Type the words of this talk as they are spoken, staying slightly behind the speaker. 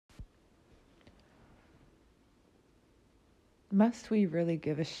Must we really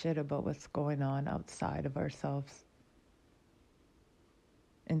give a shit about what's going on outside of ourselves?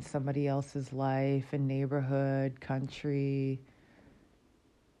 In somebody else's life, in neighborhood, country?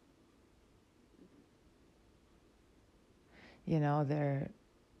 There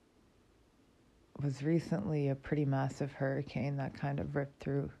was recently a pretty massive hurricane that kind of ripped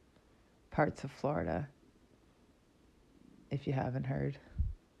through parts of Florida, if you haven't heard.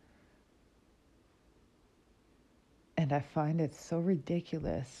 And I find it so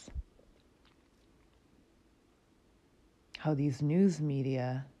ridiculous how these news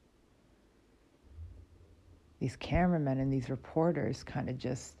media, these cameramen and these reporters kind of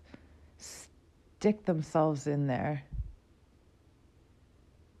just stick themselves in there.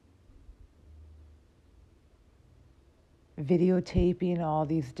 Videotaping all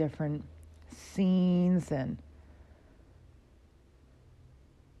these different scenes and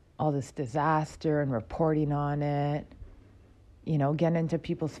all this disaster and reporting on it, getting into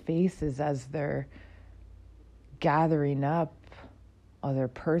people's faces as they're gathering up all their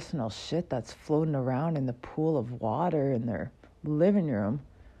personal shit that's floating around in the pool of water in their living room.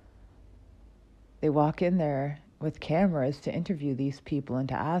 They walk in there with cameras to interview these people and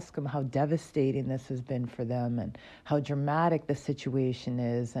to ask them how devastating this has been for them and how dramatic the situation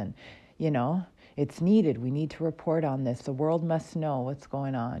is. And, it's needed. We need to report on this. The world must know what's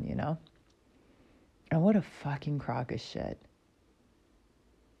going on, And what a fucking crock of shit.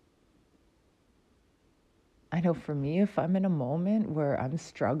 I know for me, if I'm in a moment where I'm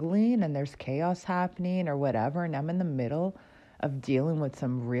struggling and there's chaos happening or whatever, and I'm in the middle of dealing with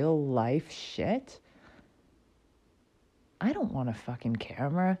some real life shit, I don't want a fucking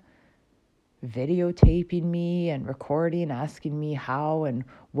camera videotaping me and recording, asking me how and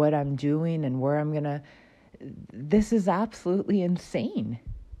what I'm doing and where I'm gonna. This is absolutely insane.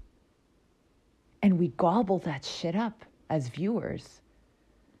 And we gobble that shit up as viewers.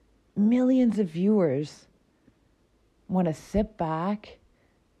 Millions of viewers want to sit back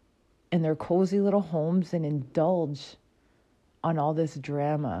in their cozy little homes and indulge on all this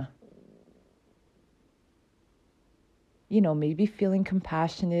drama. Maybe feeling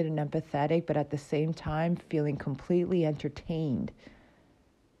compassionate and empathetic, but at the same time feeling completely entertained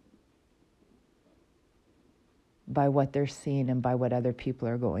by what they're seeing and by what other people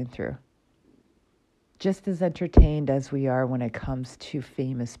are going through. Just as entertained as we are when it comes to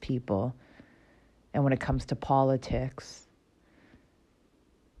famous people and when it comes to politics.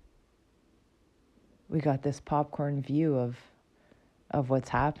 We got this popcorn view of what's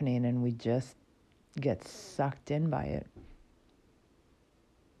happening, and we just get sucked in by it.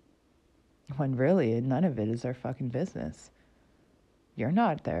 When really, none of it is our fucking business. You're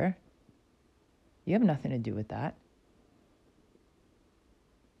not there. You have nothing to do with that.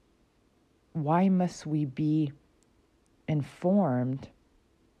 Why must we be informed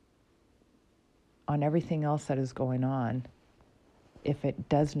on everything else that is going on if it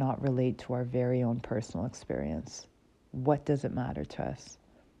does not relate to our very own personal experience? What does it matter to us?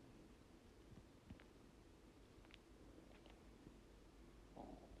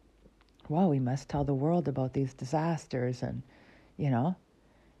 Well, we must tell the world about these disasters. And,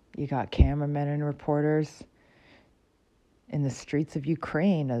 you got cameramen and reporters in the streets of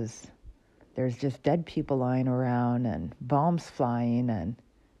Ukraine as there's just dead people lying around and bombs flying and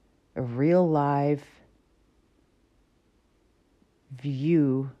a real live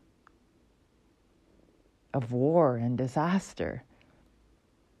view of war and disaster.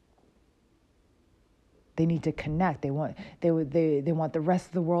 They need to connect. They want the rest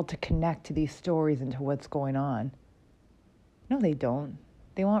of the world to connect to these stories and to what's going on. No, they don't.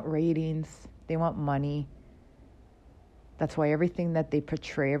 They want ratings. They want money. That's why everything that they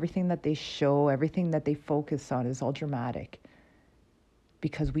portray, everything that they show, everything that they focus on is all dramatic.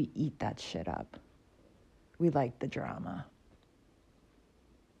 Because we eat that shit up. We like the drama.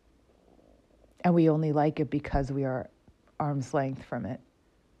 And we only like it because we are arm's length from it.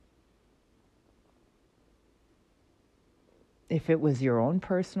 If it was your own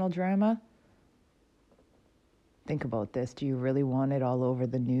personal drama, think about this. Do you really want it all over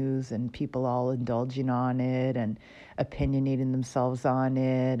the news and people all indulging on it and opinionating themselves on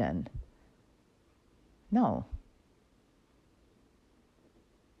it? And no.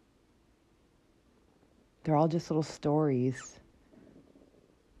 They're all just little stories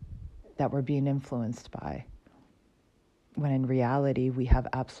that we're being influenced by, when in reality, we have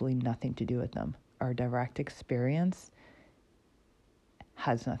absolutely nothing to do with them. Our direct experience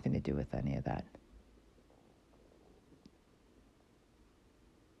has nothing to do with any of that.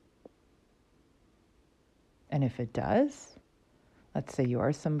 And if it does, let's say you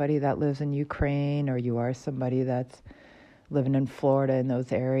are somebody that lives in Ukraine, or you are somebody that's living in Florida in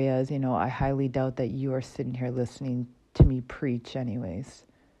those areas, I highly doubt that you are sitting here listening to me preach anyways.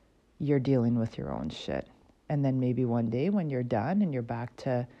 You're dealing with your own shit. And then maybe one day when you're done and you're back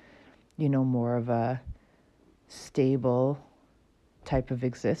to, more of a stable type of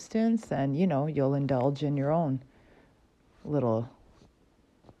existence, and, you'll indulge in your own little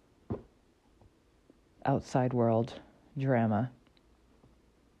outside world drama.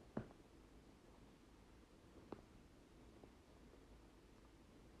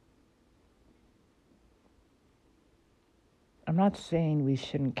 I'm not saying we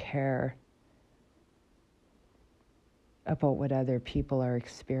shouldn't care about what other people are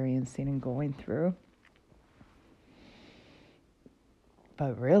experiencing and going through.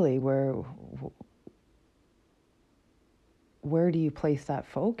 But really, where do you place that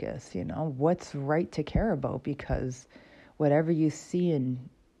focus? What's right to care about? Because whatever you see in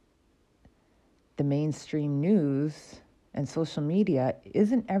the mainstream news and social media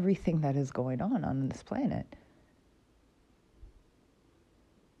isn't everything that is going on this planet.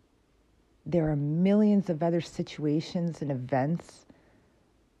 There are millions of other situations and events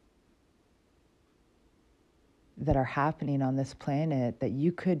that are happening on this planet that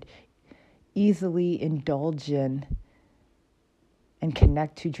you could easily indulge in and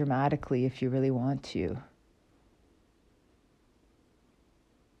connect to dramatically if you really want to.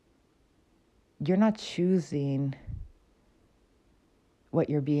 You're not choosing what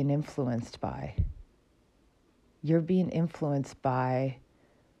you're being influenced by. You're being influenced by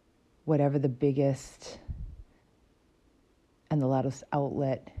whatever the biggest and the loudest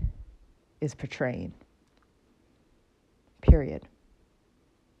outlet is portraying. Period.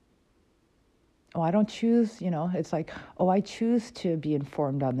 Oh, I don't choose, it's like, I choose to be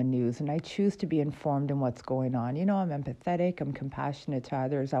informed on the news, and I choose to be informed in what's going on. I'm empathetic, I'm compassionate to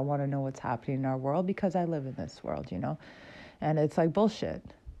others. I want to know what's happening in our world because I live in this world, And it's like bullshit.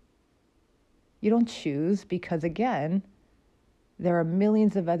 You don't choose because, again, there are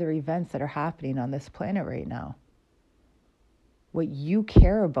millions of other events that are happening on this planet right now. What you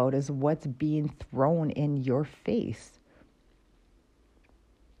care about is what's being thrown in your face.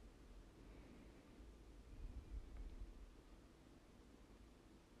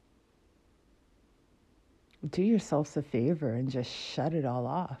 Do yourselves a favor and just shut it all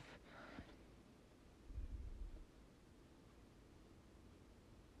off.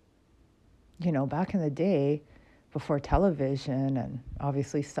 Back in the day, before television and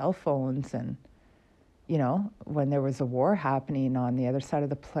obviously cell phones, and, when there was a war happening on the other side of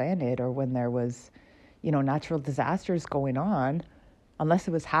the planet, or when there was, natural disasters going on, unless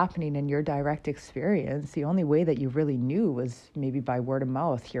it was happening in your direct experience, the only way that you really knew was maybe by word of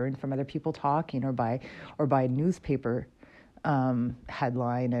mouth, hearing from other people talking, or by a newspaper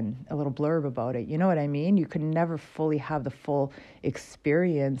headline and a little blurb about it. You know what I mean? You could never fully have the full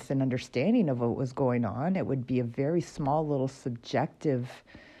experience and understanding of what was going on. It would be a very small little subjective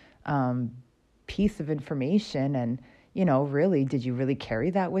piece of information. And, really, did you really carry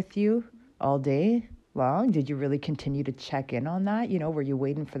that with you all day long? Did you really continue to check in on that? Were you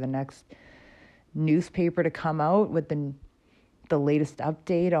waiting for the next newspaper to come out with the latest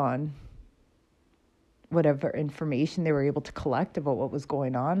update on whatever information they were able to collect about what was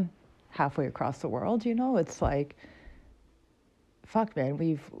going on halfway across the world? It's like, fuck, man,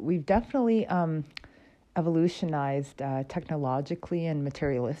 we've definitely evolutionized technologically and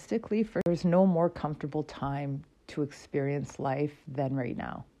materialistically. There's no more comfortable time to experience life than right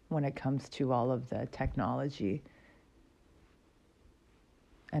now when it comes to all of the technology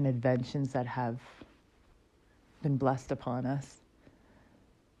and inventions that have been blessed upon us.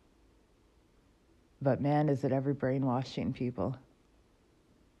 But man, is it ever brainwashing people.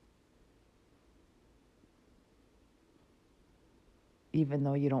 Even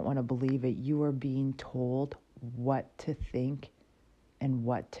though you don't want to believe it, you are being told what to think and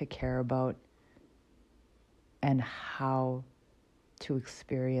what to care about and how to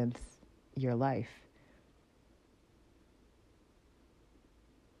experience your life.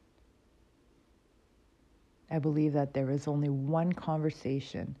 I believe that there is only one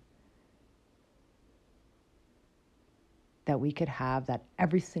conversation that we could have, that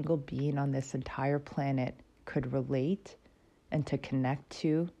every single being on this entire planet could relate and to connect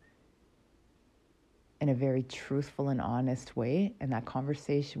to in a very truthful and honest way. And that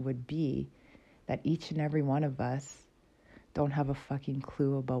conversation would be that each and every one of us don't have a fucking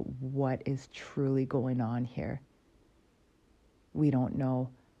clue about what is truly going on here. We don't know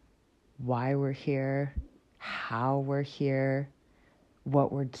why we're here, how we're here,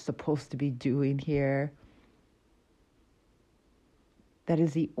 what we're supposed to be doing here. That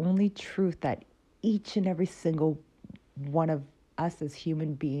is the only truth that each and every single one of us as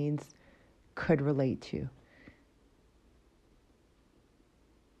human beings could relate to.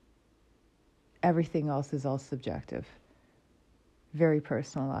 Everything else is all subjective, very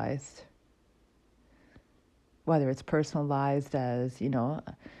personalized. Whether it's personalized as,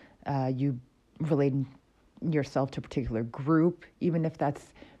 you relate yourself to a particular group, even if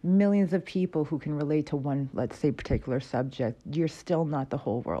that's millions of people who can relate to one, let's say, particular subject, you're still not the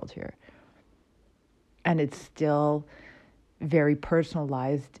whole world here. And it's still very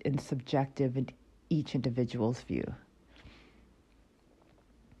personalized and subjective in each individual's view.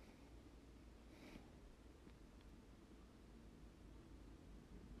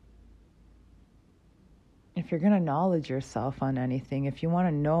 If you're going to knowledge yourself on anything, if you want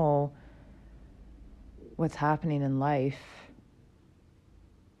to know what's happening in life,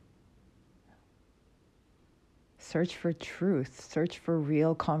 search for truth, search for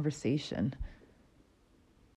real conversation.